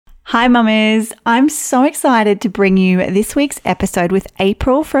Hi mamas, I'm so excited to bring you this week's episode with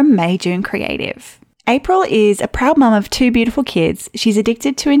April from May June Creative. April is a proud mum of two beautiful kids. She's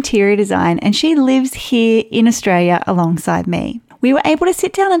addicted to interior design and she lives here in Australia alongside me. We were able to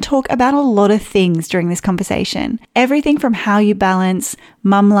sit down and talk about a lot of things during this conversation. Everything from how you balance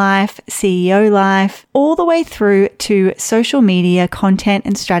mum life, CEO life, all the way through to social media, content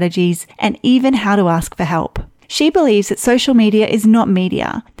and strategies, and even how to ask for help. She believes that social media is not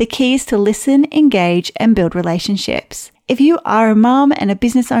media. The key is to listen, engage, and build relationships. If you are a mum and a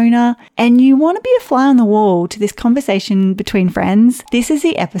business owner and you want to be a fly on the wall to this conversation between friends, this is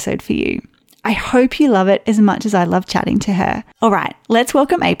the episode for you. I hope you love it as much as I love chatting to her. All right, let's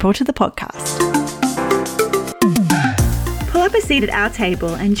welcome April to the podcast. Pull up a seat at our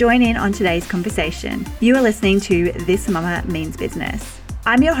table and join in on today's conversation. You are listening to This Mama Means Business.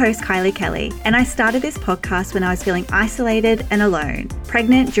 I'm your host, Kylie Kelly, and I started this podcast when I was feeling isolated and alone,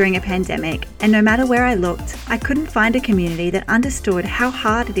 pregnant during a pandemic, and no matter where I looked, I couldn't find a community that understood how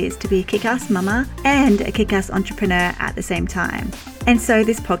hard it is to be a kick-ass mama and a kick-ass entrepreneur at the same time. And so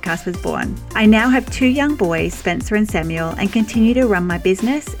this podcast was born. I now have two young boys, Spencer and Samuel, and continue to run my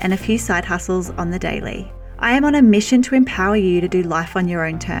business and a few side hustles on the daily. I am on a mission to empower you to do life on your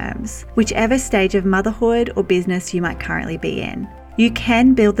own terms, whichever stage of motherhood or business you might currently be in. You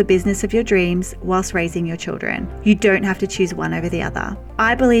can build the business of your dreams whilst raising your children. You don't have to choose one over the other.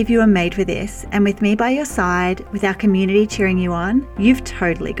 I believe you are made for this, and with me by your side, with our community cheering you on, you've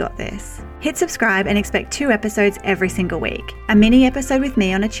totally got this. Hit subscribe and expect 2 episodes every single week. A mini episode with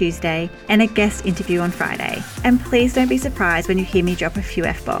me on a Tuesday and a guest interview on Friday. And please don't be surprised when you hear me drop a few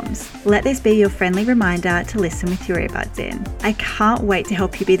F-bombs. Let this be your friendly reminder to listen with your earbuds in. I can't wait to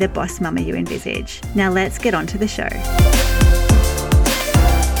help you be the boss mama you envisage. Now let's get on to the show.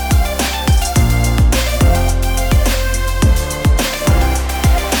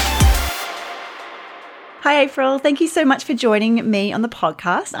 Hi, April. Thank you so much for joining me on the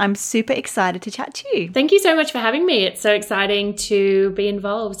podcast. I'm super excited to chat to you. Thank you so much for having me. It's so exciting to be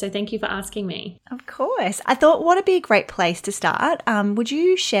involved. So thank you for asking me. Of course. I thought what would be a great place to start. Would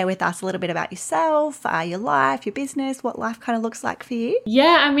you share with us a little bit about yourself, your life, your business, what life kind of looks like for you?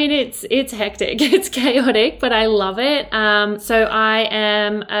 Yeah, I mean, it's hectic. It's chaotic, but I love it. So I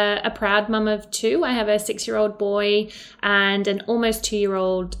am a proud mum of 2. I have a 6-year-old boy and an almost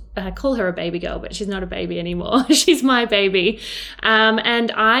 2-year-old. I call her a baby girl, but she's not a baby anymore. She's my baby. And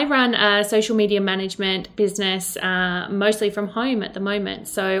I run a social media management business, mostly from home at the moment.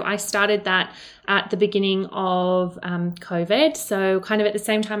 So I started that at the beginning of COVID. So kind of at the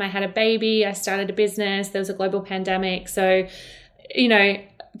same time I had a baby, I started a business. There was a global pandemic. So,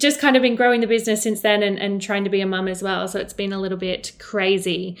 just kind of been growing the business since then and trying to be a mum as well. So it's been a little bit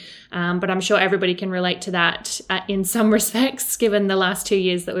crazy, but I'm sure everybody can relate to that in some respects, given the last 2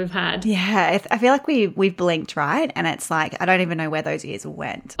 years that we've had. Yeah, I feel like we've blinked, right? And it's like, I don't even know where those years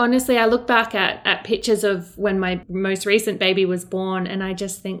went. Honestly, I look back at pictures of when my most recent baby was born and I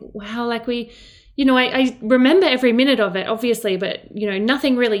just think, wow, like I remember every minute of it, obviously, but,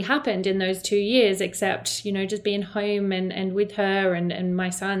 nothing really happened in those 2 years except, just being home and with her and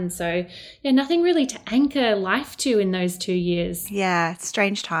my son. So, yeah, nothing really to anchor life to in those 2 years. Yeah,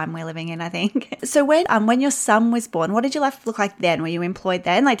 strange time we're living in, I think. So when your son was born, what did your life look like then? Were you employed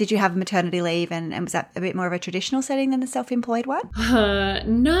then? Like, did you have maternity leave and was that a bit more of a traditional setting than the self-employed one?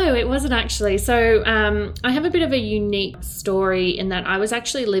 No, it wasn't actually. So I have a bit of a unique story in that I was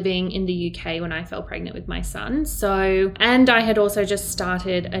actually living in the UK when I fell pregnant with my son. And I had also just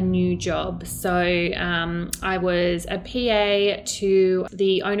started a new job. So I was a PA to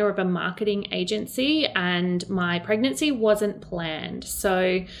the owner of a marketing agency and my pregnancy wasn't planned.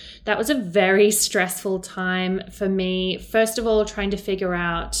 So that was a very stressful time for me. First of all, trying to figure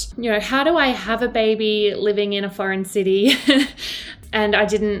out, how do I have a baby living in a foreign city? And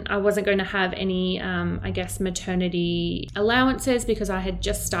I wasn't going to have any, maternity allowances because I had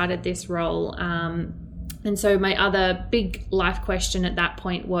just started this role. And so my other big life question at that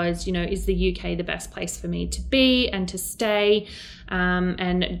point was, is the UK the best place for me to be and to stay?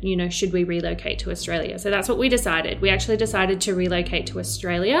 And, should we relocate to Australia? So that's what we decided. We actually decided to relocate to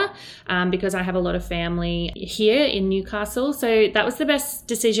Australia because I have a lot of family here in Newcastle. So that was the best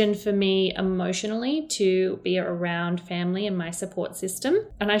decision for me emotionally, to be around family and my support system.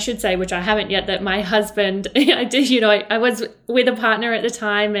 And I should say, which I haven't yet, that my husband, I was with a partner at the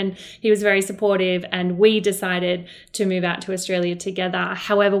time and he was very supportive and we we decided to move out to Australia together.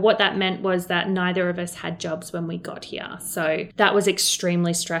 However, what that meant was that neither of us had jobs when we got here. So that was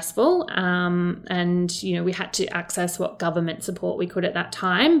extremely stressful. And, you know, we had to access what government support we could at that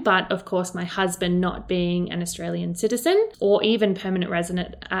time. But of course, my husband, not being an Australian citizen or even permanent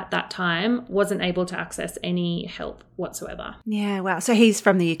resident at that time, wasn't able to access any help whatsoever. Yeah, wow. So he's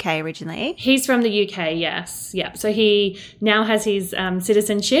from the UK originally? He's from the UK, yes. Yeah. So he now has his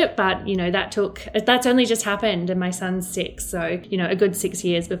citizenship, but, you know, that's only just happened, and my son's 6. So, you know, a good 6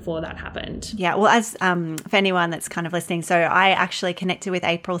 years before that happened. Yeah. Well, as for anyone that's kind of listening, so I actually connected with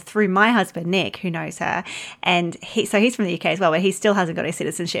April through my husband, Nick, who knows her. And he's from the UK as well, but he still hasn't got his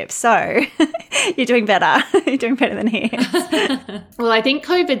citizenship. So you're doing better. You're doing better than he is. Well, I think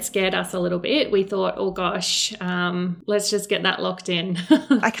COVID scared us a little bit. We thought, oh gosh, let's just get that locked in.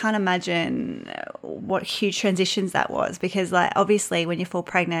 I can't imagine what huge transitions that was, because like obviously when you fall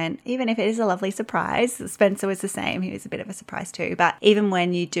pregnant, even if it is a lovely surprise, Spencer was the same. He was a bit of a surprise too. But even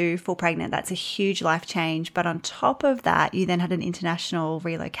when you do fall pregnant, that's a huge life change. But on top of that, you then had an international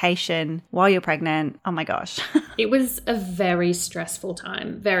relocation while you're pregnant. Oh my gosh. It was a very stressful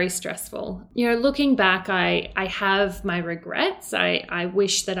time, very stressful. You know, looking back, I have my regrets. I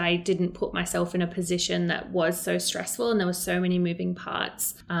wish that I didn't put myself in a position that was so stressful and there were so many moving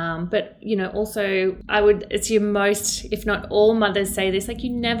parts. But, you know, also I would assume most, if not all mothers say this, like you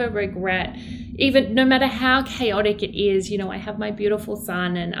never regret, even no matter how chaotic it is. You know, I have my beautiful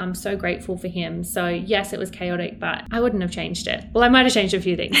son and I'm so grateful for him. So yes, it was chaotic, but I wouldn't have changed it. Well, I might have changed a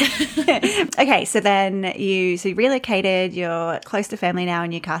few things. Okay, so then you relocated, you're close to family now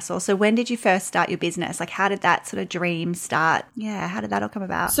in Newcastle. So when did you first start your business? Like how did that sort of dream start? Yeah, how did that all come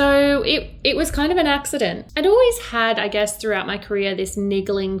about? So it was kind of an accident. I'd always had, I guess, throughout my career, this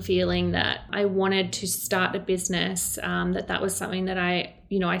niggling feeling that I wanted to start a business, that was something that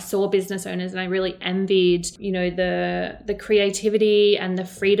I saw business owners and I really envied, you know, the creativity and the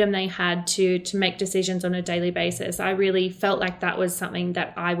freedom they had to make decisions on a daily basis. I really felt like that was something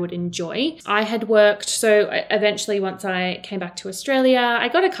that I would enjoy. I had worked, so eventually once I came back to Australia, I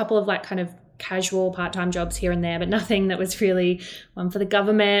got a couple of like kind of casual part-time jobs here and there, but nothing that was really one for the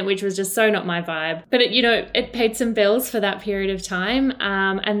government, which was just so not my vibe. But it paid some bills for that period of time.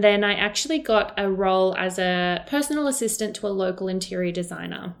 And then I actually got a role as a personal assistant to a local interior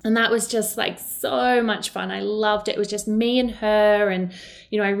designer. And that was just like so much fun. I loved it. It was just me and her. And,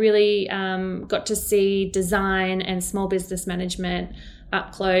 you know, I really got to see design and small business management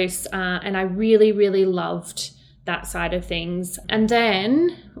up close. And I really, really loved that side of things. And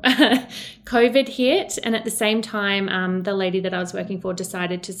then COVID hit, and at the same time the lady that I was working for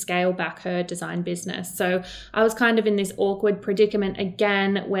decided to scale back her design business. So I was kind of in this awkward predicament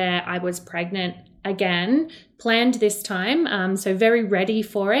again where I was pregnant again, planned this time, so very ready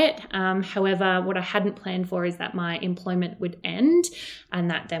for it. However, what I hadn't planned for is that my employment would end and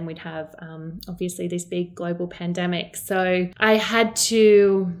that then we'd have obviously this big global pandemic. So I had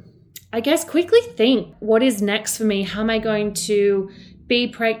to, I guess, quickly think, what is next for me? How am I going to be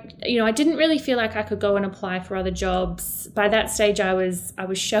pregnant? You know, I didn't really feel like I could go and apply for other jobs. By that stage, I was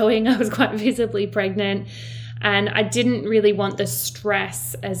showing I was quite visibly pregnant. And I didn't really want the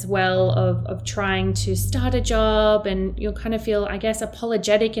stress as well of trying to start a job, and you'll kind of feel, I guess,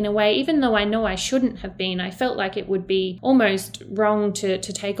 apologetic in a way, even though I know I shouldn't have been. I felt like it would be almost wrong to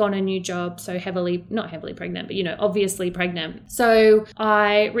take on a new job so not heavily pregnant, but, you know, obviously pregnant. So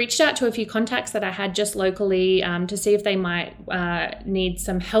I reached out to a few contacts that I had just locally to see if they might need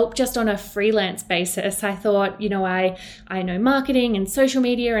some help just on a freelance basis. I thought, you know, I know marketing and social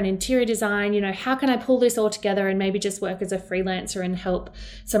media and interior design, you know, how can I pull this all together and maybe just work as a freelancer and help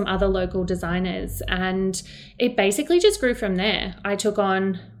some other local designers? And it basically just grew from there. I took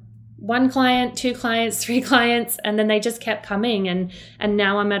on 1 client, 2 clients, 3 clients, and then they just kept coming. And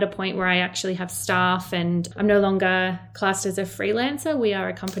now I'm at a point where I actually have staff and I'm no longer classed as a freelancer. We are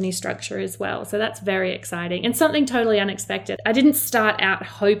a company structure as well. So that's very exciting and something totally unexpected. I didn't start out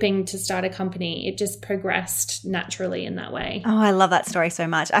hoping to start a company. It just progressed naturally in that way. Oh, I love that story so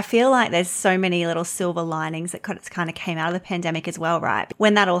much. I feel like there's so many little silver linings that kind of came out of the pandemic as well, right?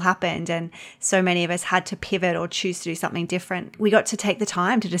 When that all happened and so many of us had to pivot or choose to do something different, we got to take the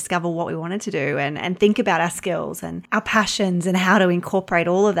time to discover what we wanted to do and think about our skills and our passions and how to incorporate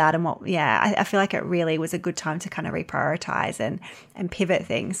all of that. And I feel like it really was a good time to kind of reprioritize and pivot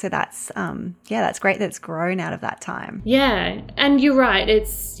things. So that's great that it's grown out of that time. Yeah. And you're right.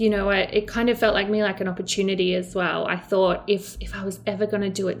 It's, you know, it kind of felt like an opportunity as well. I thought if I was ever going to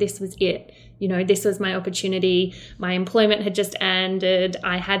do it, this was it. You know, this was my opportunity. My employment had just ended.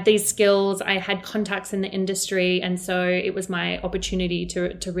 I had these skills. I had contacts in the industry. And so it was my opportunity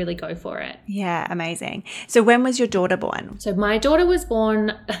to really go for it. Yeah, amazing. So when was your daughter born? So my daughter was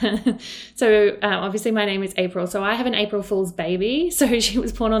born, obviously my name is April, so I have an April Fool's baby. So she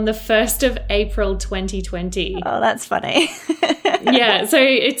was born on the 1st of April 2020. Oh, that's funny. Yeah, so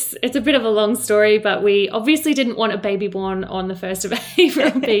it's a bit of a long story, but we obviously didn't want a baby born on the 1st of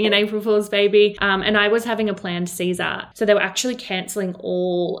April, being an April Fool's baby. And I was having a planned Caesar. So they were actually cancelling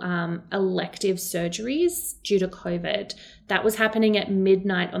all elective surgeries due to COVID. That was happening at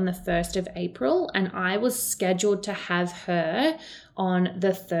midnight on the 1st of April, and I was scheduled to have her on the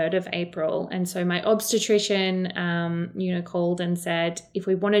 3rd of April. And so my obstetrician, called and said, if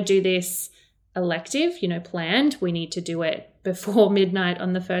we want to do this elective, planned, we need to do it before midnight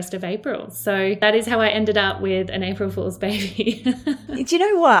on the 1st of April. So that is how I ended up with an April Fool's baby. Do you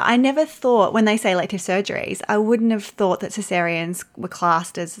know what? I never thought, when they say elective surgeries, I wouldn't have thought that cesareans were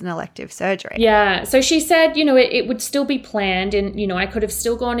classed as an elective surgery. Yeah. So she said, it would still be planned, and, I could have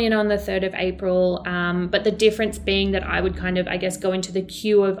still gone in on the 3rd of April. But the difference being that I would kind of, go into the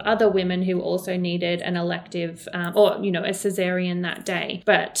queue of other women who also needed an elective a cesarean that day.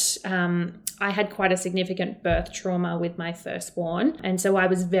 But I had quite a significant birth trauma with my firstborn, and so I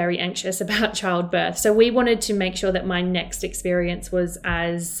was very anxious about childbirth. So we wanted to make sure that my next experience was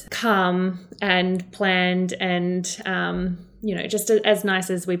as calm and planned and just as nice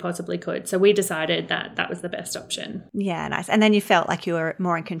as we possibly could. So we decided that that was the best option. Yeah, nice. And then you felt like you were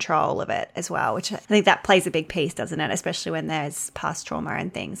more in control of it as well, which I think that plays a big piece, doesn't it? Especially when there's past trauma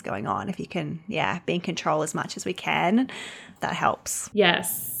and things going on. If you can, be in control as much as we can, that helps.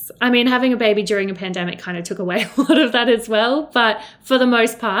 Yes. I mean, having a baby during a pandemic kind of took away a lot of that as well. But for the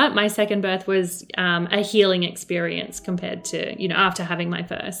most part, my second birth was a healing experience compared to, after having my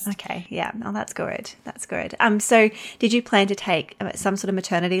first. Okay. Yeah. Oh, that's good. That's good. So did you plan to take some sort of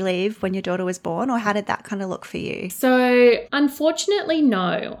maternity leave when your daughter was born, or how did that kind of look for you? So unfortunately,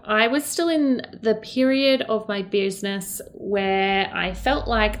 no. I was still in the period of my business where I felt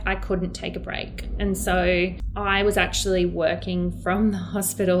like I couldn't take a break. And so I was actually working from the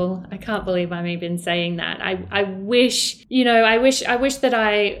hospital. I can't believe I'm even saying that. I wish that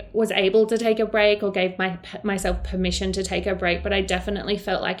I was able to take a break or gave myself permission to take a break, but I definitely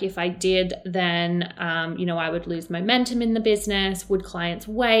felt like if I did, then, I would lose momentum in the business. Would clients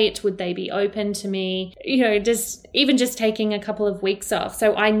wait? Would they be open to me? Just taking a couple of weeks off.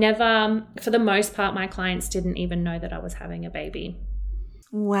 So I never, for the most part, my clients didn't even know that I was having a baby.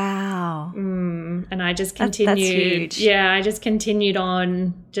 Wow. And I just continued. That's huge. Yeah, I just continued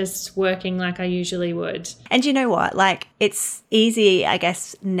on just working like I usually would. And you know what? Like, it's easy, I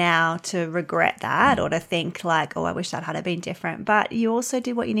guess, now to regret that or to think like, oh, I wish that had been different. But you also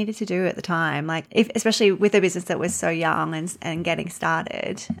did what you needed to do at the time. Like, especially with a business that was so young and getting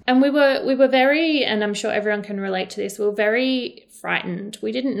started. And we were very, and I'm sure everyone can relate to this, we were very frightened.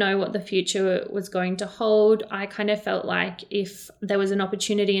 We didn't know what the future was going to hold. I kind of felt like if there was an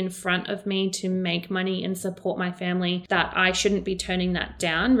opportunity in front of me to make money and support my family, that I shouldn't be turning that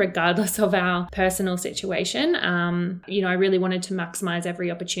down regardless of our personal situation. I really wanted to maximize every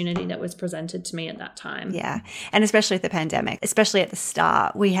opportunity that was presented to me at that time. Yeah. And especially with the pandemic, especially at the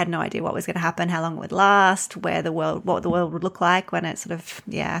start, we had no idea what was going to happen, how long it would last, what the world would look like when it sort of,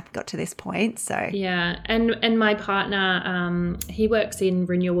 got to this point. So yeah. And my partner, he works in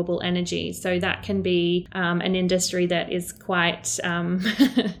renewable energy. So that can be an industry that is quite,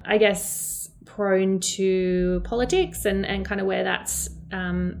 I guess, prone to politics and kind of where that's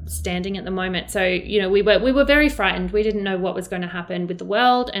standing at the moment. So, we were very frightened. We didn't know what was going to happen with the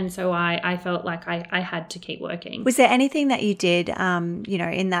world. And so I felt like I had to keep working. Was there anything that you did,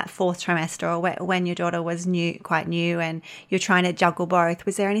 in that fourth trimester or when your daughter was quite new and you're trying to juggle both?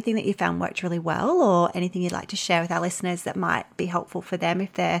 Was there anything that you found worked really well or anything you'd like to share with our listeners that might be helpful for them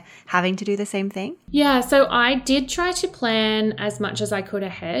if they're having to do the same thing? Yeah, so I did try to plan as much as I could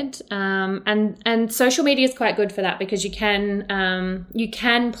ahead. And social media is quite good for that because you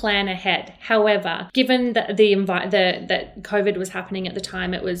can plan ahead. However, given that that COVID was happening at the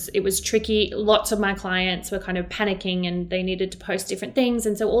time, it was tricky. Lots of my clients were kind of panicking and they needed to post different things.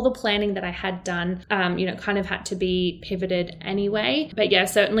 And so all the planning that I had done, kind of had to be pivoted anyway. But yeah,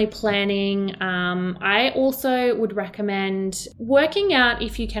 certainly planning. I also would recommend working out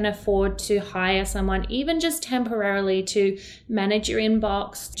if you can afford to hire someone, even just temporarily, to manage your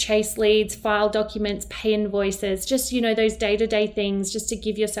inbox, chase leads, file documents, pay invoices, just, those day-to-day things things just to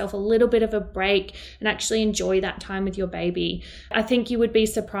give yourself a little bit of a break and actually enjoy that time with your baby. I think you would be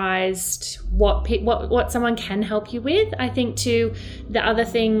surprised what someone can help you with. I think too, the other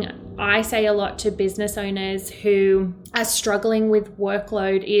thing I say a lot to business owners who are struggling with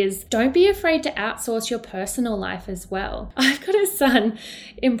workload is don't be afraid to outsource your personal life as well. I've got a son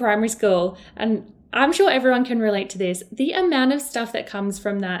in primary school, and I'm sure everyone can relate to this. The amount of stuff that comes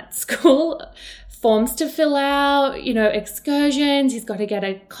from that school, forms to fill out, excursions, he's got to get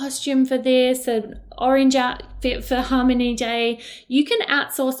a costume for this, an orange outfit for Harmony Day. You can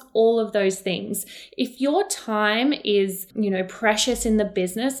outsource all of those things. If your time is, precious in the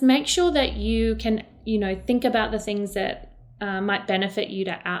business, make sure that you can, think about the things that might benefit you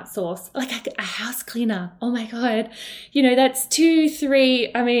to outsource, like a house cleaner. Oh my God. That's 2,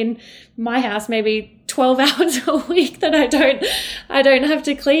 3, my house maybe 12 hours a week that I don't have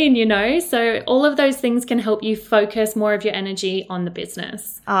to clean, So all of those things can help you focus more of your energy on the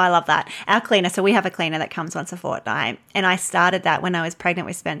business. Oh, I love that. Our cleaner, so we have a cleaner that comes once a fortnight, and I started that when I was pregnant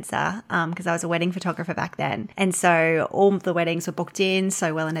with Spencer because I was a wedding photographer back then. And so all the weddings were booked in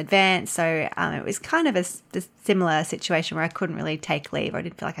so well in advance. So it was kind of a similar situation where I couldn't really take leave, or I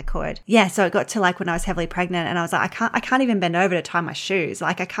didn't feel like I could. Yeah, so it got to like when I was heavily pregnant and I was like, I can't even bend over to tie my shoes.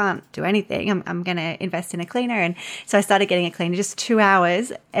 Like I can't do anything. I'm going to invest in a cleaner. And so I started getting a cleaner, just 2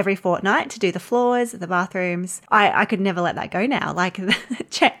 hours every fortnight to do the floors, the bathrooms. I could never let that go now. Like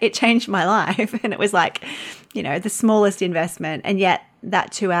it changed my life. And it was like, the smallest investment. And yet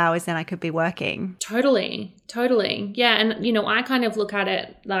that 2 hours, then I could be working. Totally. Yeah. And, I kind of look at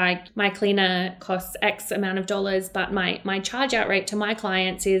it like my cleaner costs X amount of dollars, but my charge out rate to my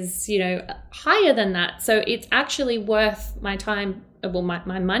clients is, higher than that. So it's actually worth my time,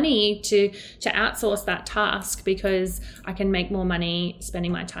 my money to outsource that task because I can make more money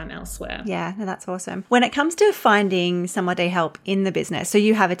spending my time elsewhere. Yeah, no, that's awesome. When it comes to finding somebody help in the business, so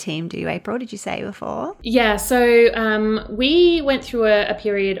you have a team, do you, April? Did you say before? Yeah, so we went through a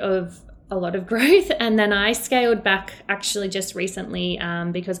period of a lot of growth, and then I scaled back actually just recently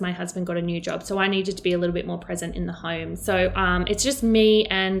because my husband got a new job, so I needed to be a little bit more present in the home. So it's just me,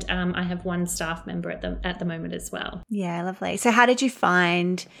 and I have one staff member at the moment as well. Yeah, lovely. So how do you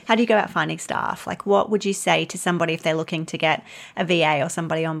go about finding staff? Like what would you say to somebody if they're looking to get a VA or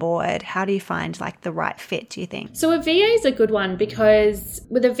somebody on board? How do you find like the right fit, do you think? So a VA is a good one because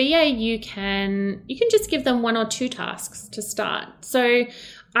with a VA you can just give them 1 or 2 tasks to start. So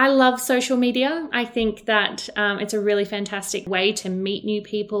I love social media. I think that it's a really fantastic way to meet new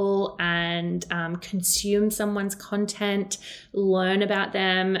people and consume someone's content, learn about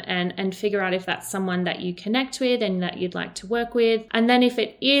them, and figure out if that's someone that you connect with and that you'd like to work with. And then if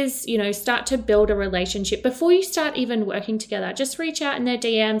it is, start to build a relationship before you start even working together. Just reach out in their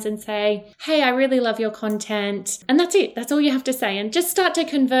DMs and say, hey, I really love your content. And that's it. That's all you have to say. And just start to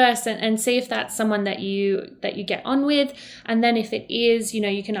converse and see if that's someone that you get on with. And then if it is,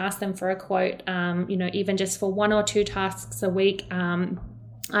 you can ask them for a quote, even just for 1 or 2 tasks a week.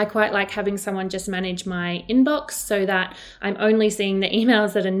 I quite like having someone just manage my inbox so that I'm only seeing the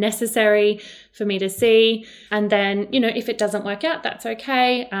emails that are necessary for me to see. And then, if it doesn't work out, that's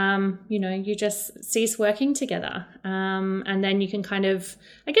okay. You just cease working together. And then you can kind of,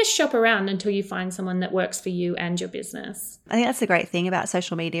 shop around until you find someone that works for you and your business. I think that's the great thing about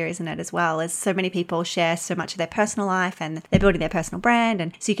social media, isn't it, as well, is so many people share so much of their personal life and they're building their personal brand.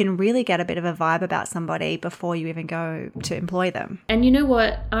 And so you can really get a bit of a vibe about somebody before you even go to employ them. And you know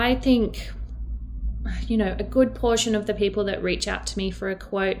what? I think a good portion of the people that reach out to me for a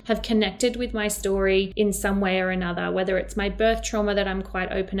quote have connected with my story in some way or another, whether it's my birth trauma that I'm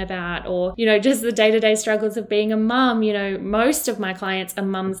quite open about or, just the day-to-day struggles of being a mum. Most of my clients are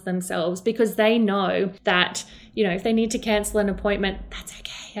mums themselves because they know that, if they need to cancel an appointment, that's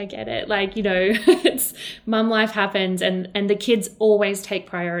okay. I get it. It's mum life happens and the kids always take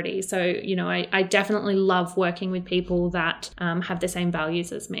priority. So, I definitely love working with people that have the same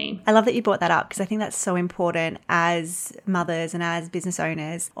values as me. I love that you brought that up because I think that's so important as mothers and as business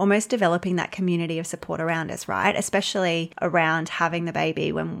owners, almost developing that community of support around us, right? Especially around having the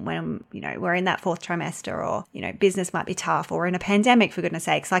baby when we're in that 4th trimester or, business might be tough or in a pandemic, for goodness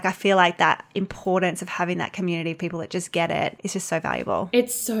sakes. I feel like that importance of having that community of people that just get it is just so valuable.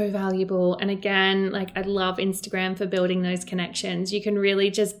 It's so valuable. And again, I love Instagram for building those connections. You can really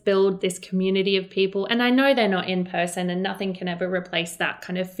just build this community of people. And I know they're not in person and nothing can ever replace that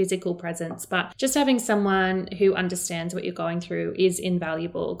kind of physical presence, but just having someone who understands what you're going through is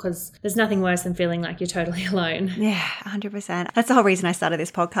invaluable because there's nothing worse than feeling like you're totally alone. Yeah, 100%. That's the whole reason I started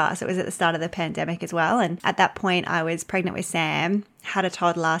this podcast. It was at the start of the pandemic as well. And at that point I was pregnant with Sam had a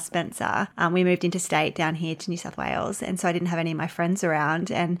toddler, Spencer, we moved interstate down here to New South Wales. And so I didn't have any of my friends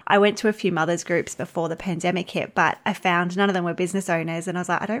around. And I went to a few mothers groups before the pandemic hit, but I found none of them were business owners. And I was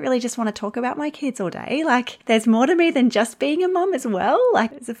like, I don't really just want to talk about my kids all day. Like, there's more to me than just being a mom as well.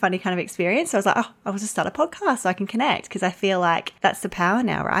 Like, it's a funny kind of experience. So I was like, oh, I'll just start a podcast so I can connect, because I feel like that's the power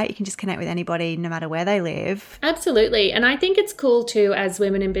now, right? You can just connect with anybody no matter where they live. Absolutely. And I think it's cool too, as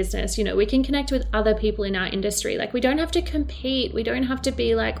women in business, you know, we can connect with other people in our industry. Like, we don't have to compete. We don't have to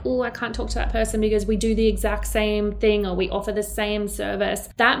be like, oh, I can't talk to that person because we do the exact same thing or we offer the same service.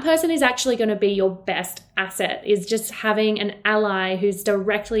 That person is actually going to be your best asset, is just having an ally who's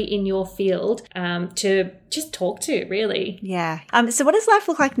directly in your field to just talk to, really. Yeah. So what does life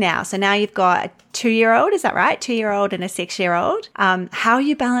look like now? So now you've got a 2-year-old, is that right? 2-year-old and a 6-year-old. How are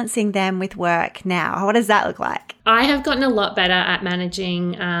you balancing them with work now? What does that look like? I have gotten a lot better at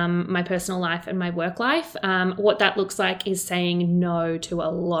managing my personal life and my work life. What that looks like is saying no to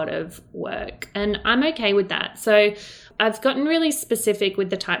a lot of work, and I'm okay with that. So I've gotten really specific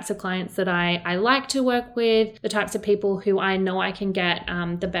with the types of clients that I like to work with, the types of people who I know I can get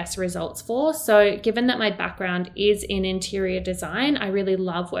the best results for. So given that my background is in interior design, I really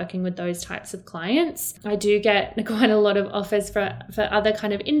love working with those types of clients. I do get quite a lot of offers for other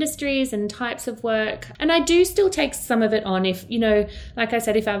kind of industries and types of work. And I do still take some of it on if, you know, like I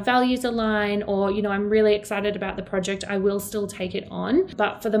said, if our values align or, you know, I'm really excited about the project, I will still take it on.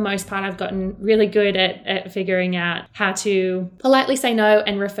 But for the most part, I've gotten really good at figuring out how to politely say no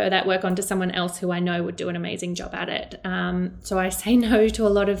and refer that work on to someone else who I know would do an amazing job at it. So I say no to a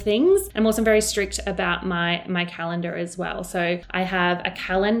lot of things. I'm also very strict about my calendar as well. So I have a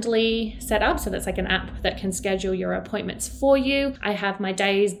Calendly set up. So that's like an app that can schedule your appointments for you. I have my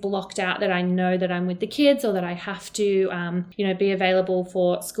days blocked out that I know that I'm with the kids or that I have to, you know, be available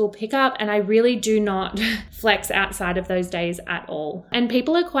for school pickup. And I really do not flex outside of those days at all. And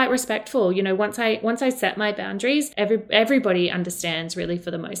people are quite respectful. You know, once I set my boundaries, everybody understands really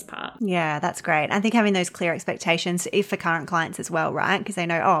for the most part. Yeah, that's great. I think having those clear expectations for current clients as well, right? Because they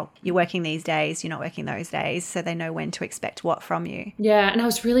know, oh, you're working these days, you're not working those days. So they know when to expect what from you. Yeah. And I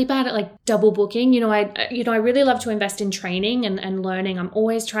was really bad at like double booking. I really love to invest in training and learning. I'm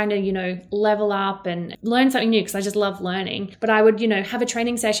always trying to, you know, level up and learn something new because I just love learning. But I would, you know, have a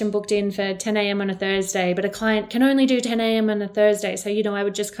training session booked in for 10 a.m. on a Thursday, but a client can only do 10 a.m. on a Thursday. So, you know, I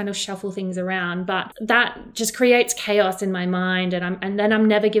would just kind of shuffle things around. But that just creates chaos in my mind, and then I'm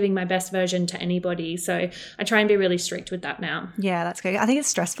never giving my best version to anybody. So I try and be really strict with that now. Yeah, that's good. I think it's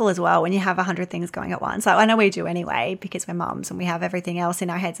stressful as well when you have 100 things going at once. Like, I know we do anyway because we're mums and we have everything else in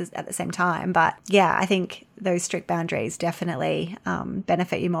our heads at the same time. But yeah, I think those strict boundaries definitely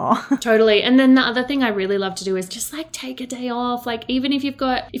benefit you more. Totally. And then the other thing I really love to do is just like take a day off. Like, even if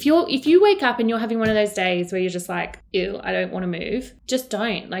you wake up and you're having one of those days where you're just like, ew, I don't want to move, just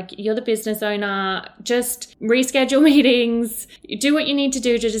don't. Like, you're the business owner, just reschedule meetings, do what you need to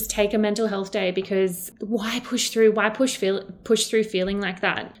do to just take a mental health day, because why push through feeling like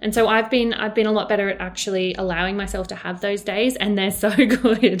that? And so I've been a lot better at actually allowing myself to have those days, and they're so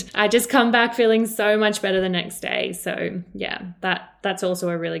good. I just come back feeling so much better the next day. So yeah, that's also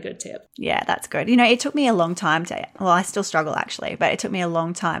a really good tip. Yeah, that's good. You know, it took me a long time I still struggle actually, but it took me a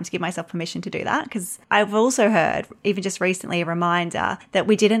long time to give myself permission to do that, because I've also heard, even just recently, a reminder that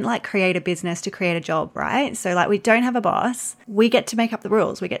we didn't like create a business to create a job, right? So like, we don't have a boss. We get to make up the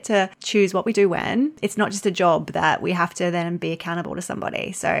rules. We get to choose what we do when. It's not just a job that we have to then be accountable to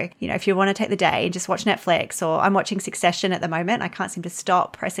somebody. So, you know, if you want to take the day and just watch Netflix, or I'm watching Succession at the moment, I can't seem to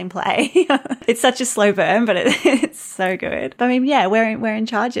stop pressing play. It's such a slow burn, but it's so good. But I mean, yeah, we're in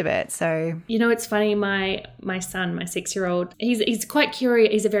charge of it. So, you know, it's funny, my son, my 6-year-old, he's quite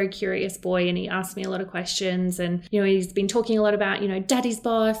curious. He's a very curious boy, and he asks me a lot of questions, and, you know, he's been talking a lot about, you know, daddy's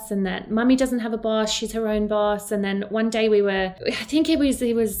boss, and that mummy doesn't have a boss, she's her own boss. And then one day I think he was,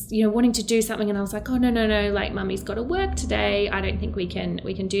 you know, wanting to do something, and I was like, oh, no, like, mummy's got to work today, I don't think we can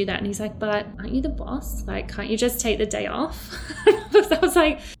do that. And he's like, but aren't you the boss? Like, can't you just take the day off? I was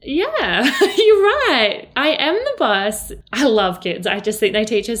like, yeah, you're right, I am the boss. I love kids. I just think they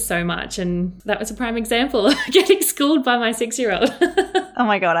teach us so much, and that was a prime example of getting schooled by my 6-year-old. Oh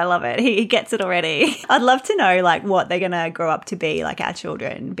my God, I love it. He gets it already. I'd love to know like what they're going to grow up to be, like our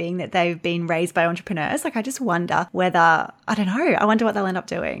children, being that they've been raised by entrepreneurs. Like, I just wonder whether, I don't know, I wonder what they'll end up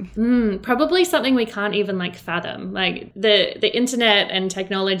doing. Probably something we can't even like fathom. Like the internet and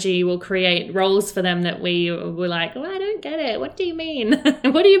technology will create roles for them that we were like, oh, I don't get it. What do you mean?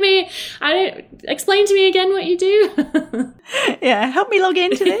 What do you mean? Explain to me again what you do. Yeah, help me log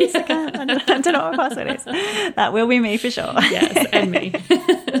into this. I don't know what password is. That will be me for sure. Yes, and me.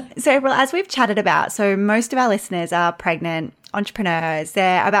 So, well, as we've chatted about, so most of our listeners are pregnant, entrepreneurs,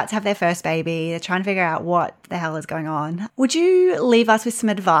 they're about to have their first baby, they're trying to figure out what the hell is going on. Would you leave us with some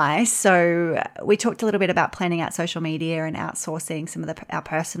advice? So we talked a little bit about planning out social media and outsourcing some of our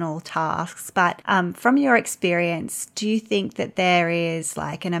personal tasks, but from your experience, do you think that there is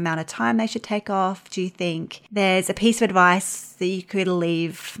like an amount of time they should take off? Do you think there's a piece of advice that you could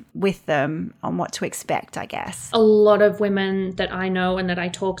leave with them on what to expect, I guess? A lot of women that I know and that I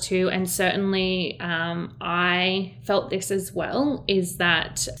talk to, and certainly I felt this as well, is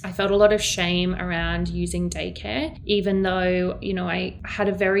that I felt a lot of shame around using daycare, even though, you know, I had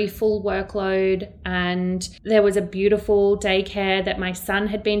a very full workload and there was a beautiful daycare that my son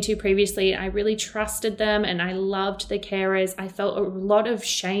had been to previously. I really trusted them and I loved the carers. I felt a lot of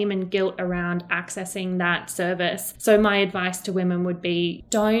shame and guilt around accessing that service. So my advice to women would be,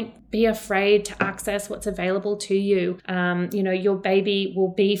 don't be afraid to access what's available to you. You know, your baby will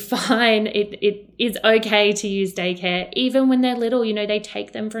be fine. It is okay to use daycare. Even when they're little, you know, they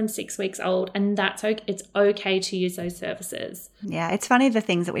take them from 6 weeks old, and that's okay. It's okay to use those services. Yeah, it's funny the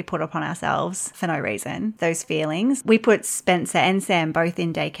things that we put upon ourselves for no reason, those feelings. We put Spencer and Sam both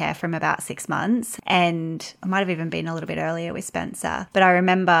in daycare from about 6 months, and I might have even been a little bit earlier with Spencer. But I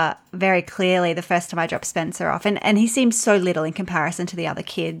remember very clearly the first time I dropped Spencer off, and he seemed so little in comparison to the other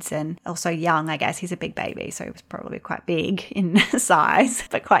kids, and also young, I guess. He's a big baby, so he was probably quite big in size,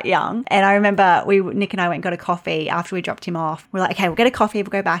 but quite young. And I remember Nick and I went and got a coffee after we dropped him off. We're like, okay, we'll get a coffee,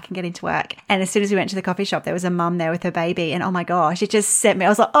 we'll go back and get into work. And as soon as we went to the coffee shop, there was a mum there with her baby, and oh my gosh, it just sent me, I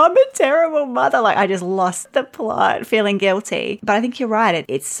was like, I'm a terrible mother. Like, I just lost the plot, feeling guilty. But I think you're right.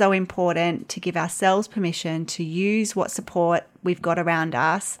 It's so important to give ourselves permission to use what support we've got around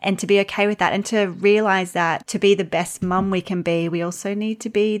us and to be okay with that, and to realize that to be the best mum we can be, we also need to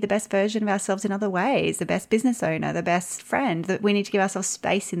be the best version of ourselves in other ways, the best business owner, the best friend, that we need to give ourselves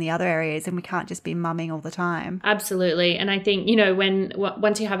space in the other areas, and we can't just be mumming all the time. Absolutely. And I think, you know,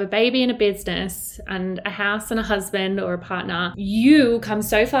 once you have a baby and a business and a house and a husband or a partner, you come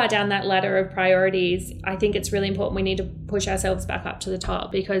so far down that ladder of priorities. I think it's really important. We need to push ourselves back up to the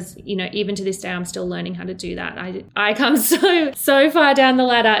top, because, you know, even to this day, I'm still learning how to do that. I come so far down the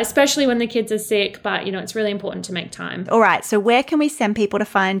ladder, especially when the kids are sick, but, you know, it's really important to make time. All right. So where can we send people to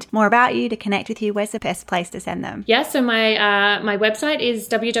find more about you, to connect with you? Where's the best place to send them? Yeah. So my website is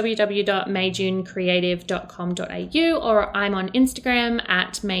www.mayjunecreative.com.au, or I'm on Instagram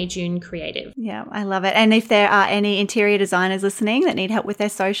at mayjunecreative. Yeah, I love it. And if there are any interior designers listening that need help with their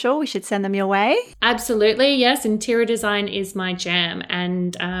social, we should send them your way. Absolutely. Yes. Interior design is my jam,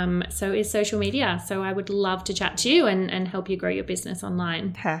 and so is social media. So I would love to chat to you and help you grow your business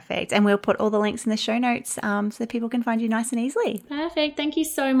online. Perfect. And we'll put all the links in the show notes so that people can find you nice and easily. Perfect. Thank you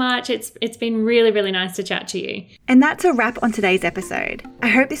so much. It's been really, really nice to chat to you. And that's a wrap on today's episode. I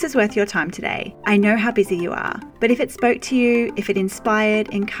hope this was worth your time today. I know how busy you are, but if it spoke to you, if it inspired,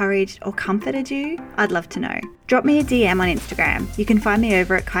 encouraged, or comforted you, I'd love to know. Drop me a DM on Instagram. You can find me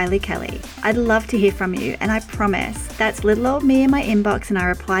over at Kylie Kelly. I'd love to hear from you, and I promise that's little old me in my inbox, and I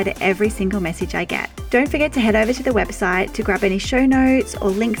reply to every single message I get. Don't forget to head over to the website to grab any show notes or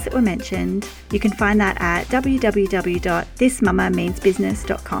links that were mentioned. You can find that at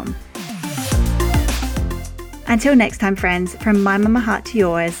www.thismamameansbusiness.com. Until next time, friends, from my mama heart to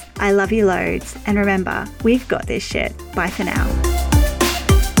yours, I love you loads, and remember, we've got this shit. Bye for now.